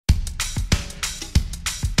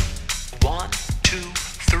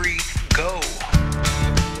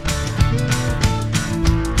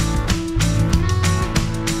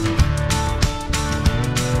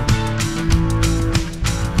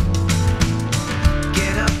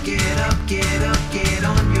get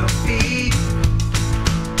on your feet.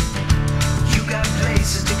 You got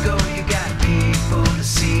places to go, you got people to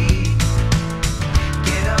see.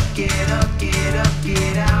 Get up, get up, get up,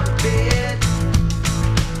 get out of bed.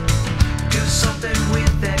 Do something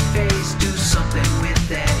with that face, do something with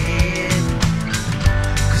that head.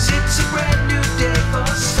 'Cause it's a brand new day for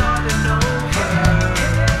starting over.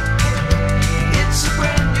 It's a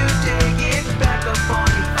brand new day, get back up on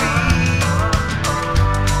your feet.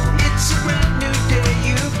 It's a brand new day,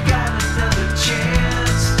 you've got another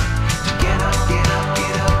chance to get up, get up,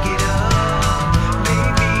 get up, get up.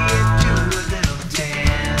 Maybe you do a little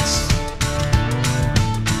dance.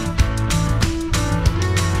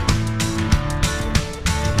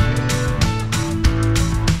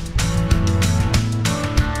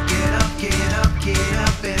 Get up, get up, get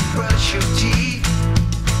up and brush your teeth.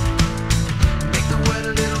 Make the world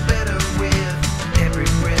a little better with every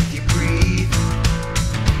breath you breathe.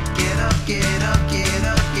 Get up, get up, get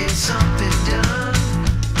up, get something done.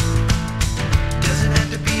 Doesn't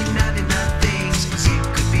have to be 99 things, it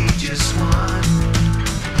could be just one.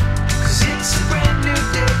 'Cause it's a brand new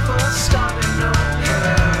day for starting over.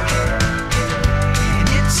 And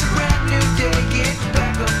it's a brand new day, get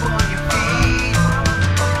back up on your feet.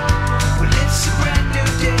 Well, it's a brand new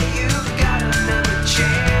day, you've got another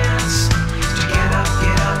chance to get up,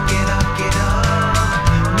 get up, get up, get up.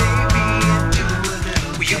 Maybe do a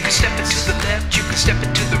little. Well, you can step into the left, you can step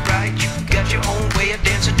into the right. You got your own way of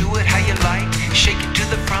dancing, do it how you like. Shake it to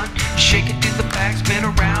the front, shake it to the back, spin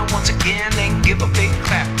around once again and give a big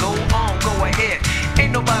clap. Go on, go ahead,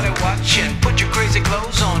 ain't nobody watching. Put your crazy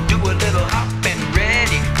clothes on, do a little hop and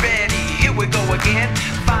ready, ready. Here we go again,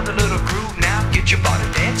 find a little groove now, get your body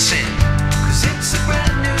dancing. 'Cause it's a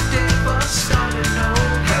brand new day for starting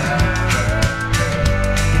over.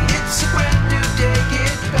 And it's a brand new day,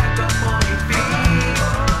 get back up on your feet.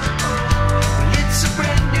 Well, it's a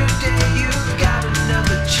brand new day, you've got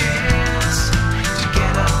another chance to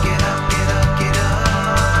get up, get up, get up, get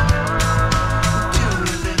up. Do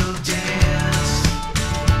a little dance.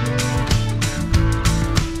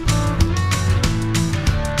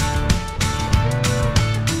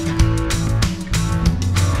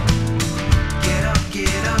 Get up,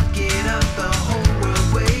 get up, get up, the whole world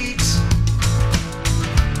waits.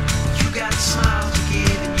 You got smiles to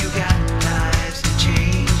give and you got lives to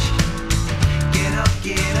change. Get up,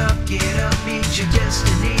 get up, get up, meet your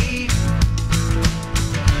destiny.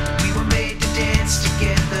 We were made to dance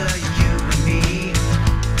together, you and me.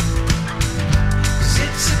 'Cause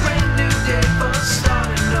it's a brand new day for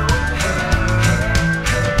starting over.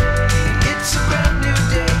 It's a brand new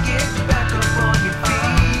day, get back up on your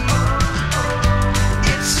feet.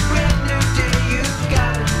 It's a brand new day, you've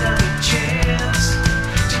got another chance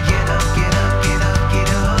to get up, get up, get up, get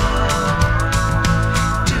up.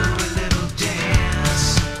 Do a little dance.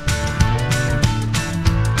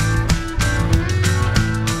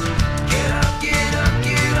 Get up, get up,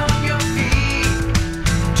 get on your feet.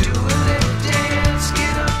 Do a little dance.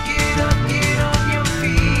 Get up, get up, get on your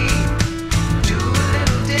feet. Do a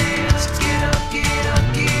little dance. Get up, get up,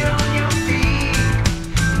 get on your feet.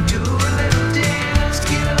 Do a little dance.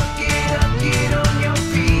 Get up, get up, get on your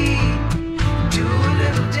feet. Do a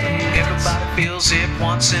little dance. Everybody feels it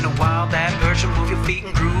once in a while, that urge to move your feet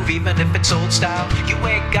and groove, even if it's old style. You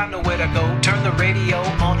ain't got nowhere to go, turn the radio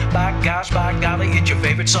on. By gosh, by golly, it's your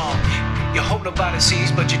favorite song. You hope nobody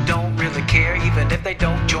sees, but you don't really care. Even if they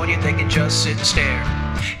don't join you, they can just sit and stare.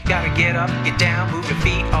 Gotta get up, get down, move your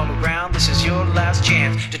feet all around. This is your last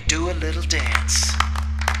chance to do a little dance.